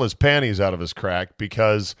should pull his panties out of his crack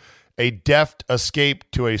because a deft escape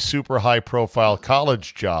to a super high-profile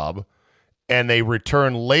college job and they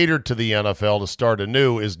return later to the NFL to start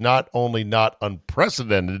anew is not only not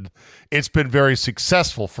unprecedented, it's been very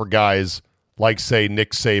successful for guys like, say,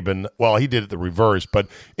 Nick Saban. Well, he did it the reverse, but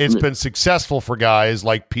it's been successful for guys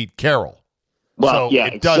like Pete Carroll. Well, so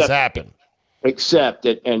it does happen. Except,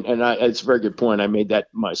 it's a very good point. I made that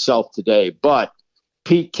myself today. But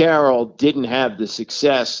Pete Carroll didn't have the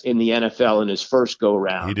success in the NFL in his first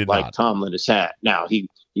go-round like Tomlin has had. Now, he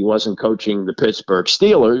wasn't coaching the Pittsburgh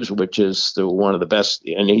Steelers, which is one of the best,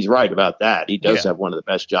 and he's right about that. He does have one of the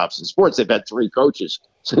best jobs in sports. They've had 3 coaches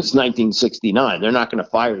since 1969. They're not going to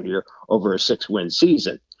fire you over a 6-win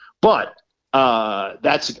season. But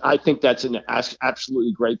I think that's an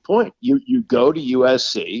absolutely great point. You go to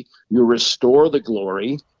USC, you restore the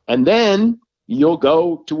glory, and then you'll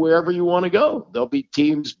go to wherever you want to go. There'll be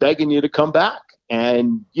teams begging you to come back.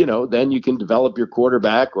 And, then you can develop your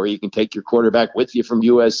quarterback or you can take your quarterback with you from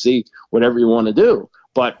USC, whatever you want to do.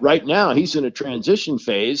 But right now he's in a transition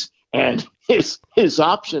phase, and his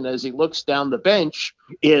option as he looks down the bench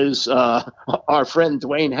is our friend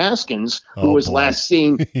Dwayne Haskins, who was last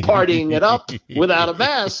seen partying it up without a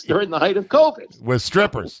mask during the height of COVID. With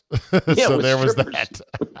strippers. So there was that.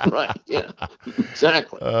 Right, yeah,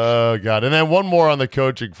 exactly. Oh, God. And then one more on the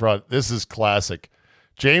coaching front. This is classic.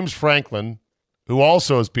 James Franklin, who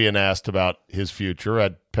also is being asked about his future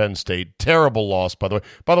at Penn State. Terrible loss, by the way.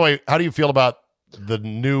 By the way, how do you feel about the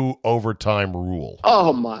new overtime rule?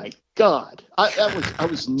 Oh, my God. I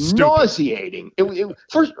was nauseating.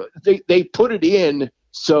 First, they put it in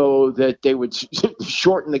so that they would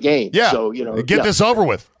shorten the game. Yeah, so, get this over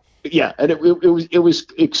with. Yeah, and it was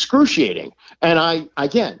excruciating. And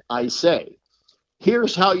I say,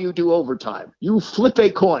 here's how you do overtime. You flip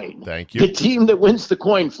a coin. Thank you. The team that wins the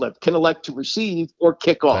coin flip can elect to receive or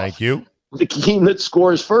kick off. Thank you. The team that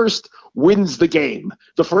scores first wins the game.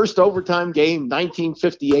 The first overtime game,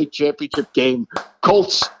 1958 championship game,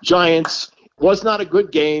 Colts, Giants, was not a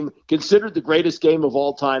good game, considered the greatest game of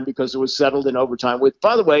all time because it was settled in overtime with,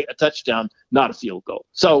 by the way, a touchdown, not a field goal.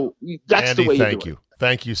 So that's Andy, the way thank you you.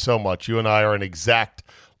 Thank you so much. You and I are in exact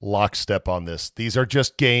lockstep on this. These are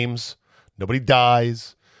just games. Nobody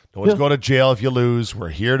dies. No one's going to jail if you lose. We're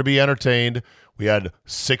here to be entertained. We had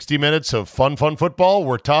 60 minutes of fun football.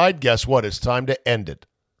 We're tied. Guess what? It's time to end it.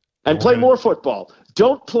 And play more football.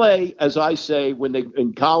 Don't play, as I say, when they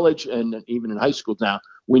in college and even in high school now,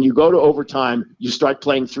 when you go to overtime, you start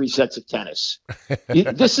playing 3 sets of tennis.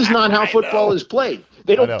 This is not how football is played.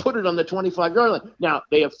 They don't put it on the 25-yard line. Now,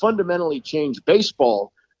 they have fundamentally changed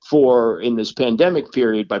baseball in this pandemic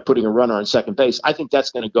period by putting a runner on second base. I think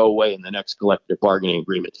that's going to go away in the next collective bargaining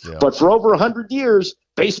agreement. Yeah. But for over 100 years,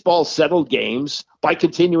 baseball settled games by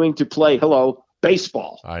continuing to play,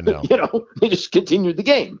 baseball. I know. They just continued the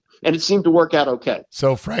game, and it seemed to work out okay.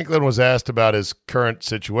 So Franklin was asked about his current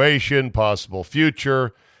situation, possible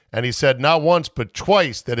future, and he said not once but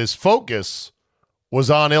twice that his focus was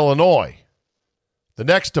on Illinois. The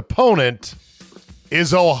next opponent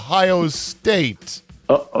is Ohio State.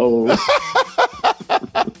 Uh-oh.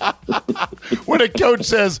 When a coach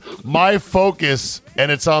says, my focus,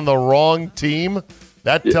 and it's on the wrong team,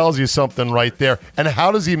 that tells you something right there. And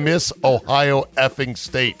how does he miss Ohio effing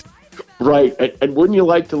State? Right. And wouldn't you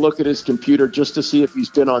like to look at his computer just to see if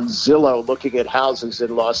he's been on Zillow looking at houses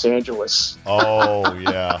in Los Angeles? Oh,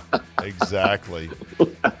 yeah, exactly.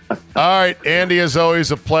 All right, Andy, as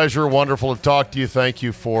always, a pleasure. Wonderful to talk to you. Thank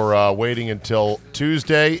you for waiting until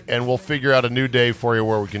Tuesday, and we'll figure out a new day for you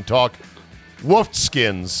where we can talk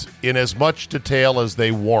Wolfskins in as much detail as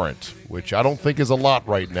they warrant, which I don't think is a lot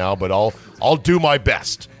right now, but I'll do my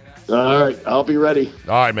best. All right. I'll be ready.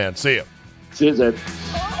 All right, man. See you. See you, Zeb.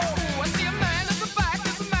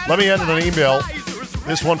 Let me end in an email.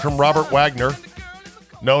 This one from Robert Wagner.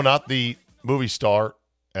 No, not the movie star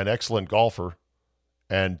and excellent golfer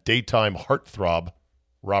and daytime heartthrob,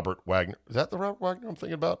 Robert Wagner. Is that the Robert Wagner I'm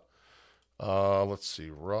thinking about? Let's see.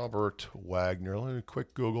 Robert Wagner. Let me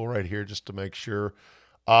quick Google right here just to make sure.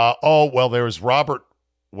 There was Robert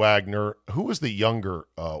Wagner. Who was the younger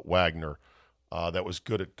Wagner that was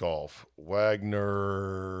good at golf?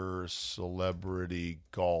 Wagner, celebrity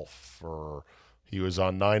golfer. He was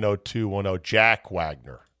on 90210. Jack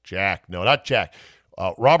Wagner. No, not Jack.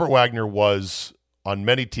 Robert Wagner was on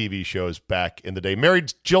many TV shows back in the day.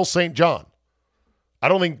 Married Jill St. John. I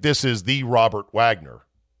don't think this is the Robert Wagner.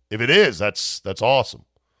 If it is, that's awesome.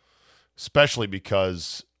 Especially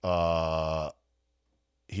because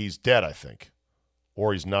he's dead, I think.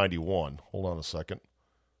 Or he's 91. Hold on a second.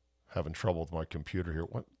 Having trouble with my computer here.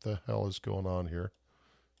 What the hell is going on here?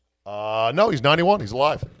 No, he's 91. He's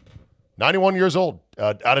alive. 91 years old,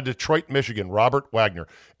 out of Detroit, Michigan, Robert Wagner.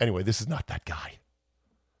 Anyway, this is not that guy.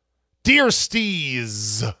 Dear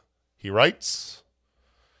Steez, he writes.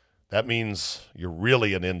 That means you're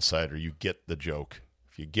really an insider. You get the joke.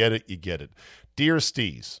 If you get it, you get it. Dear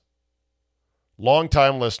Steez,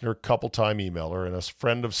 longtime listener, couple-time emailer, and a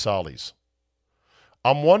friend of Solly's.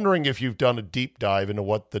 I'm wondering if you've done a deep dive into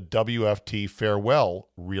what the WFT farewell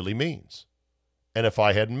really means. And if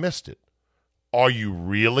I had missed it, are you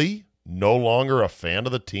really no longer a fan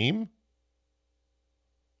of the team?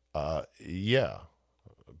 Yeah.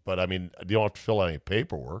 But, I mean, you don't have to fill out any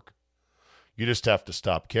paperwork. You just have to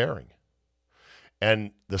stop caring.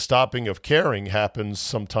 And the stopping of caring happens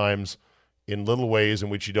sometimes in little ways in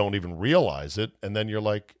which you don't even realize it. And then you're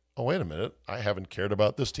like, oh, wait a minute. I haven't cared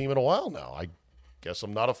about this team in a while now. I guess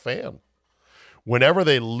I'm not a fan. Whenever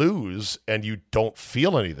they lose and you don't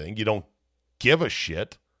feel anything, you don't give a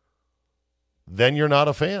shit, then you're not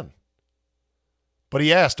a fan. But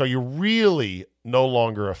he asked, are you really no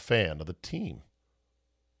longer a fan of the team?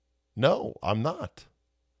 No, I'm not.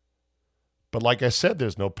 But like I said,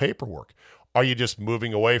 there's no paperwork. Are you just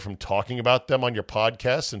moving away from talking about them on your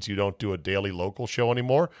podcast since you don't do a daily local show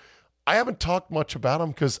anymore? I haven't talked much about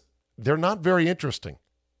them because they're not very interesting.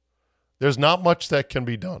 There's not much that can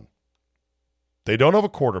be done. They don't have a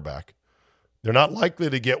quarterback. They're not likely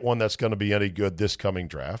to get one that's going to be any good this coming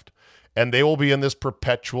draft. And they will be in this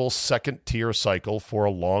perpetual second-tier cycle for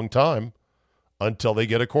a long time until they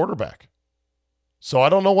get a quarterback. So I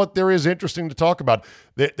don't know what there is interesting to talk about.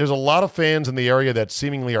 There's a lot of fans in the area that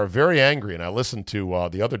seemingly are very angry, and I listen to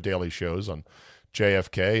the other daily shows on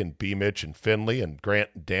JFK and B. Mitch and Finley and Grant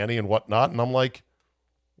and Danny and whatnot, and I'm like,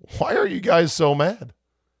 why are you guys so mad?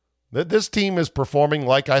 This team is performing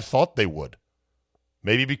like I thought they would.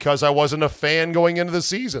 Maybe because I wasn't a fan going into the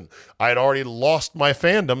season. I had already lost my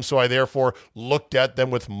fandom, so I therefore looked at them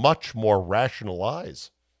with much more rational eyes.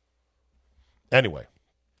 Anyway,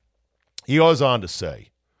 he goes on to say,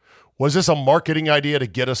 was this a marketing idea to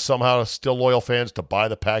get us somehow still loyal fans to buy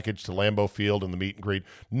the package to Lambeau Field and the meet and greet?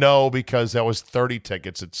 No, because that was 30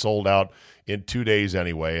 tickets. It sold out in 2 days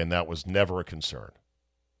anyway, and that was never a concern.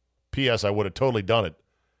 P.S. I would have totally done it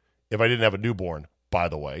if I didn't have a newborn, by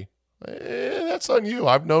the way. That's on you.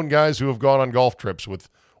 I've known guys who have gone on golf trips with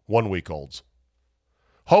 1-week-olds.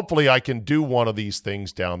 Hopefully I can do one of these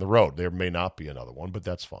things down the road. There may not be another one, but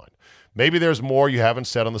that's fine. Maybe there's more you haven't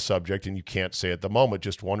said on the subject and you can't say at the moment.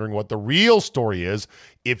 Just wondering what the real story is,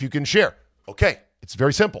 if you can share. Okay, it's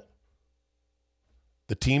very simple.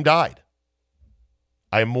 The team died.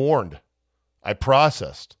 I mourned. I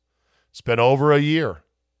processed. It's been over a year.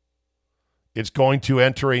 It's going to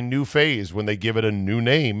enter a new phase when they give it a new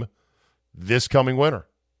name this coming winter.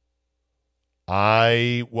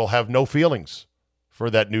 I will have no feelings for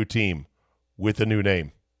that new team with a new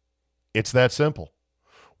name. It's that simple.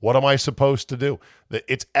 What am I supposed to do?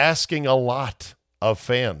 It's asking a lot of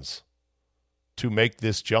fans to make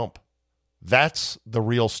this jump. That's the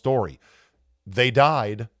real story. They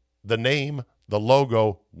died. The name, the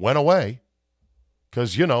logo went away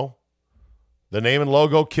because, you know, the name and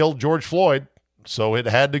logo killed George Floyd, so it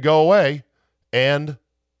had to go away. And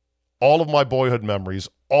all of my boyhood memories,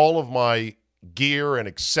 all of my gear and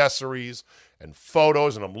accessories and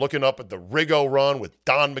photos, and I'm looking up at the Rigo run with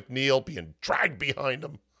Don McNeil being dragged behind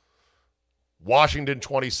him. Washington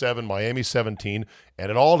 27, Miami 17,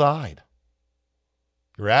 and it all died.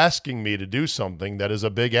 You're asking me to do something that is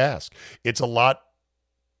a big ask. It's a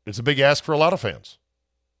big ask for a lot of fans.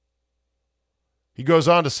 He goes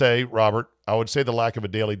on to say, Robert, I would say the lack of a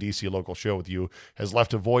daily DC local show with you has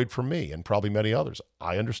left a void for me and probably many others.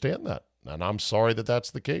 I understand that, and I'm sorry that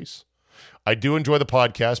that's the case. I do enjoy the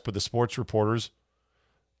podcast, but the sports reporters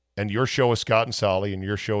and your show with Scott and Sally and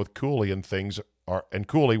your show with Cooley and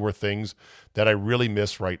Cooley were things that I really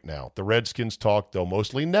miss right now. The Redskins talk, though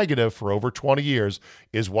mostly negative for over 20 years,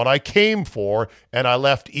 is what I came for, and I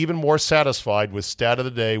left even more satisfied with Stat of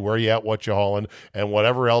the Day, Where You At, What You Haulin', and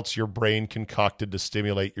whatever else your brain concocted to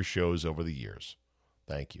stimulate your shows over the years.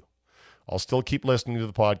 Thank you. I'll still keep listening to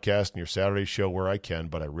the podcast and your Saturday show where I can,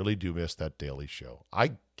 but I really do miss that daily show.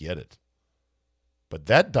 I get it. But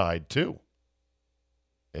that died too.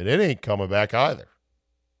 And it ain't coming back either.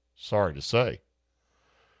 Sorry to say.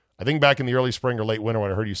 I think back in the early spring or late winter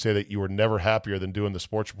when I heard you say that you were never happier than doing the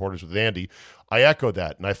sports reporters with Andy, I echoed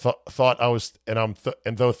that, and I thought I was,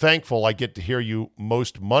 and though thankful I get to hear you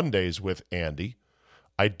most Mondays with Andy,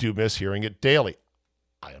 I do miss hearing it daily.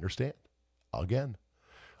 I understand. Again,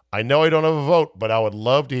 I know I don't have a vote, but I would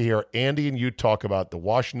love to hear Andy and you talk about the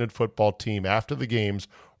Washington football team after the games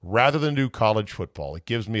rather than do college football. It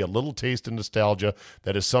gives me a little taste of nostalgia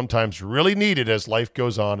that is sometimes really needed as life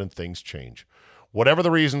goes on and things change. Whatever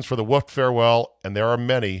the reasons for the woofed farewell, and there are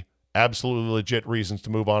many absolutely legit reasons to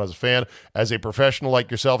move on as a fan, as a professional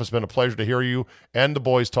like yourself, it's been a pleasure to hear you and the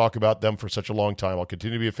boys talk about them for such a long time. I'll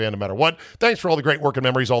continue to be a fan no matter what. Thanks for all the great work and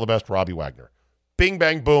memories. All the best, Robbie Wagner. Bing,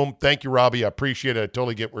 bang, boom. Thank you, Robbie. I appreciate it. I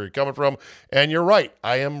totally get where you're coming from. And you're right.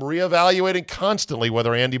 I am reevaluating constantly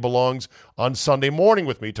whether Andy belongs on Sunday morning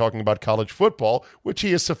with me talking about college football, which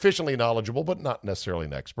he is sufficiently knowledgeable, but not necessarily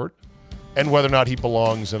an expert, and whether or not he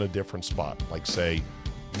belongs in a different spot, like, say,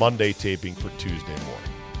 Monday taping for Tuesday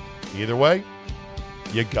morning. Either way,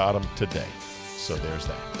 you got him today. So there's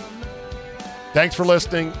that. Thanks for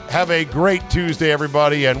listening. Have a great Tuesday,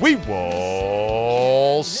 everybody, and we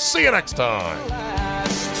will see you next time.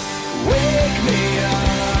 Wake me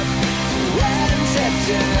up when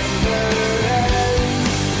September ends.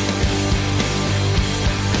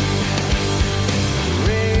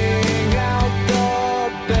 Ring out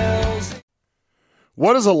the bells.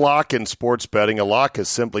 What is a lock in sports betting? A lock is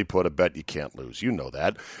simply put a bet you can't lose. You know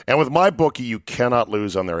that. And with MyBookie, you cannot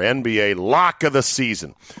lose on their NBA lock of the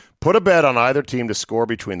season. Put a bet on either team to score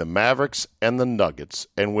between the Mavericks and the Nuggets,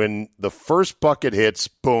 and when the first bucket hits,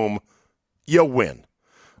 boom, you win.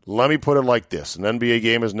 Let me put it like this. An NBA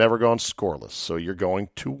game has never gone scoreless, so you're going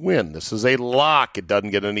to win. This is a lock. It doesn't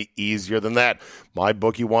get any easier than that.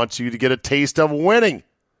 MyBookie wants you to get a taste of winning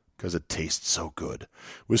because it tastes so good.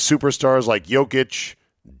 With superstars like Jokic,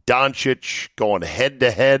 Doncic going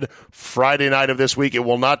head-to-head Friday night of this week, it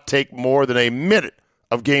will not take more than a minute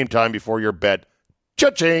of game time before your bet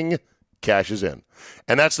cha-ching cashes in.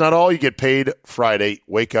 And that's not all. You get paid Friday,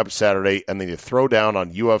 wake up Saturday, and then you throw down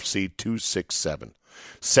on UFC 267.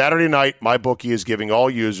 Saturday night, MyBookie is giving all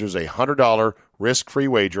users a $100 risk-free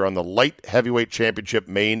wager on the light heavyweight championship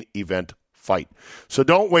main event fight. So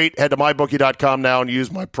don't wait. Head to MyBookie.com now and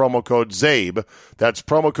use my promo code ZABE. That's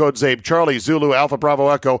promo code ZABE, Charlie, Zulu, Alpha, Bravo,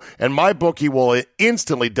 Echo, and MyBookie will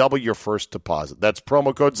instantly double your first deposit. That's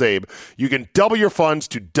promo code ZABE. You can double your funds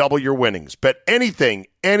to double your winnings. Bet anything,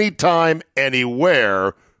 anytime,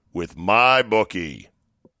 anywhere with MyBookie.